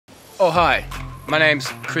Oh hi, my name's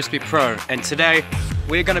Crispy Pro, and today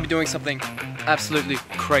we're going to be doing something absolutely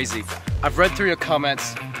crazy. I've read through your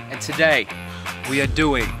comments, and today we are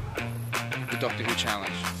doing the Doctor Who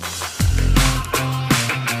Challenge.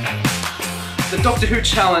 The Doctor Who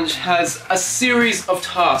Challenge has a series of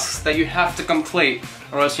tasks that you have to complete,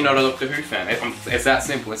 or else you're not a Doctor Who fan. It's that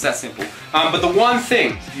simple, it's that simple. But the one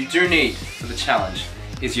thing you do need for the challenge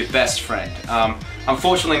is your best friend.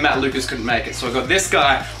 Unfortunately, Matt Lucas couldn't make it, so I got this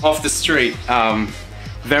guy off the street.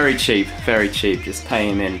 Very cheap, just pay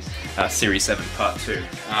him in Series 7 Part 2.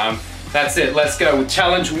 That's it, let's go with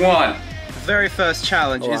Challenge 1. The very first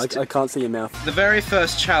challenge is... I can't see your mouth. The very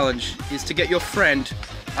first challenge is to get your friend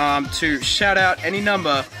to shout out any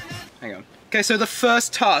number. Hang on. Okay, so the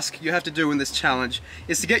first task you have to do in this challenge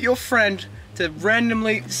is to get your friend to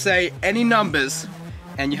randomly say any numbers,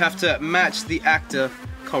 and you have to match the actor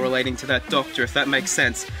correlating to that doctor, if that makes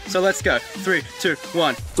sense. So let's go. 3, 2,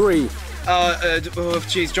 1. 3. Oh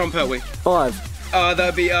geez, John Pertwee. 5.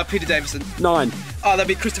 That'd be Peter Davison. 9. That'd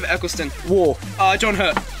be Christopher Eccleston. War. John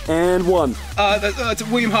Hurt. And 1. That's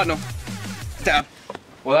William Hartnell. Dab.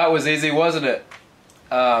 Well, that was easy, wasn't it?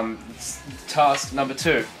 Task number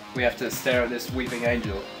 2. We have to stare at this weeping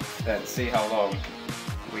angel and see how long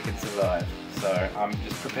we can survive. So I'm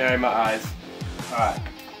just preparing my eyes. Alright,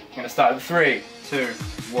 I'm gonna start with 3, 2,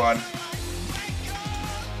 1.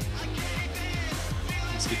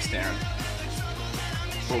 Just keep staring.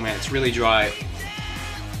 Oh man, it's really dry.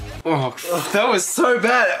 Oh, that was so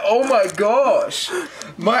bad. Oh my gosh.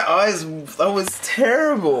 My eyes, that was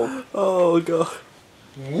terrible. Oh god.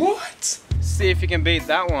 What? See if you can beat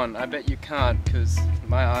that one. I bet you can't, because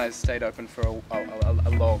my eyes stayed open for a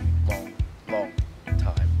long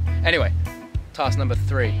time. Anyway, task number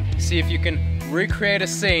 3. See if you can recreate a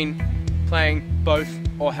scene playing both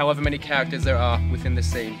or however many characters there are within the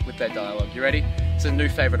scene with their dialogue. You ready? It's a new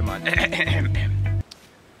favorite of mine.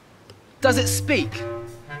 Does it speak?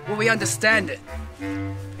 Will we understand it?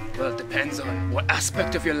 Well, it depends on what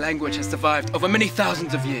aspect of your language has survived over many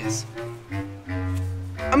thousands of years.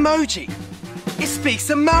 Emoji! It speaks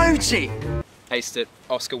emoji! Aced it.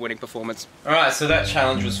 Oscar-winning performance. Alright, so that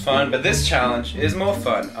challenge was fun, but this challenge is more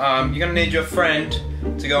fun. You're gonna need your friend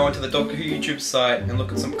to go onto the Doctor Who YouTube site and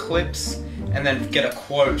look at some clips, and then get a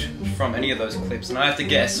quote from any of those clips, and I have to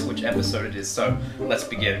guess which episode it is, so let's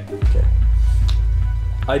begin. Okay.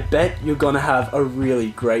 I bet you're gonna have a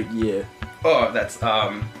really great year. Oh, that's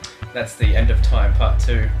the End of Time Part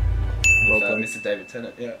 2 with Mr. David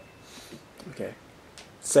Tennant, yeah. Okay.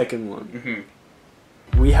 Second one.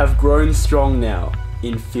 We have grown strong now,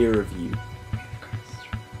 in fear of you.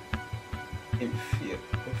 In fear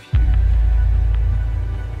of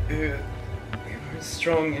you. We're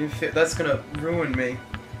strong in fear. That's gonna ruin me.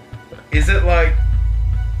 Is it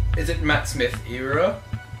Matt Smith era?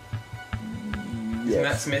 Yes. Is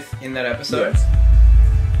Matt Smith in that episode? Yes.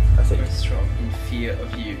 I think. We're strong in fear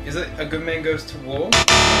of you. Is it A Good Man Goes to War?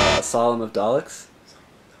 Asylum of Daleks.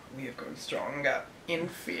 We have grown stronger in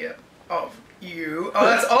fear of you. Oh,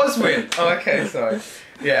 that's Oswin. Oh, okay, sorry.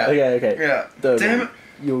 Yeah. Okay. Yeah. Damn it.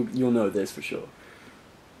 You'll know this for sure.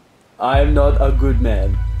 I am not a good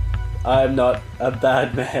man. I am not a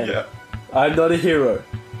bad man. Yeah. I'm not a hero.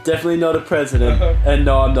 Definitely not a president. And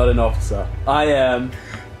no, I'm not an officer. I am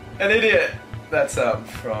an idiot. That's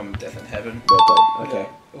from Death in Heaven. Well played. Okay.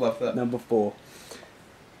 Yeah, love that. Number 4.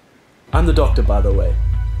 I'm the doctor, by the way.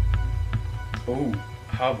 Ooh,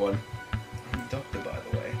 hard one. I'm the doctor, by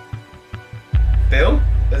the way. Bill?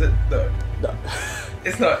 Is it? No. No.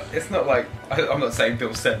 It's not like, I'm not saying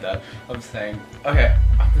Bill said that. I'm saying, okay,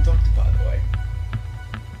 I'm the doctor, by the way.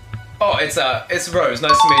 Oh, it's Rose.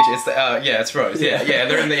 Nice to meet you. It's yeah, it's Rose. Yeah,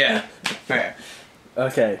 they're in the, yeah. Okay.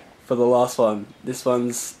 Okay, for the last one. This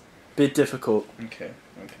one's a bit difficult. Okay.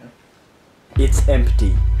 It's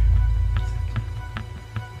empty.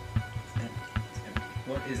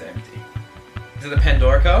 What is empty? Is it the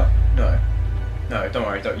Pandora car? No, don't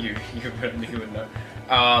worry. Don't you would know.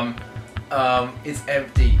 It's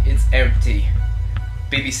empty. It's empty.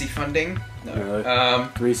 BBC funding? No.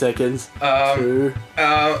 3 seconds. 2.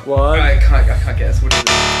 1. I can't guess. What is it?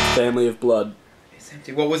 Family of Blood. It's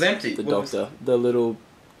empty. What was empty? The doctor. The little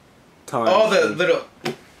time. Oh, the little.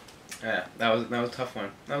 Yeah, that was a tough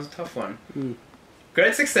one. That was a tough one.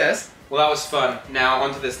 Great success. Well, that was fun. Now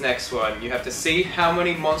on to this next one. You have to see how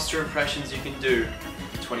many monster impressions you can do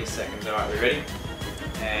in 20 seconds. All right, we ready?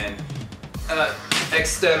 And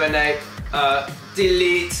exterminate.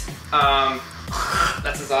 Delete.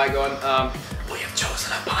 That's a Zygon. We have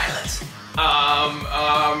chosen a pilot.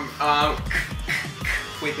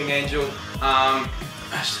 Weeping Angel.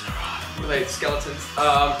 Ashton related skeletons.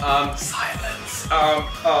 Silence.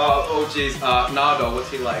 Oh jeez. Nardo,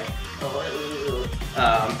 what's he like?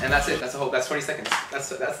 And that's it. That's 20 seconds.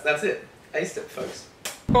 That's it. Aced it, folks.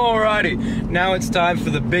 Alrighty, now it's time for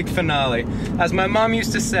the big finale. As my mum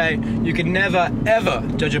used to say, you can never ever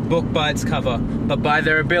judge a book by its cover, but by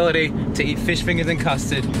their ability to eat fish fingers and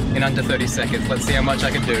custard in under 30 seconds. Let's see how much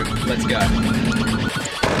I can do. Let's go.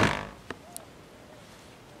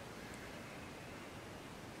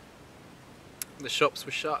 The shops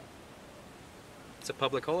were shut. It's a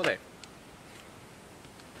public holiday.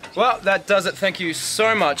 Well, that does it. Thank you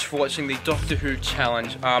so much for watching the Doctor Who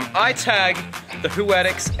challenge. I tag the Who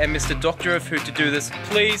Addicts and Mr. Doctor of Who to do this.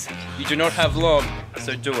 Please, you do not have long,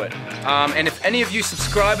 so do it. And if any of you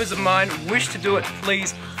subscribers of mine wish to do it,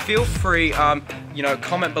 please feel free. You know,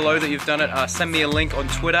 comment below that you've done it. Send me a link on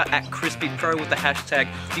Twitter at CrispyPro with the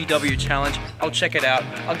hashtag DW Challenge. I'll check it out.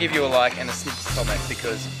 I'll give you a like and a sneaky comment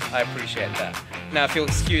because I appreciate that. Now, if you'll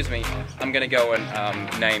excuse me, I'm gonna go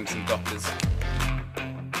and name some doctors.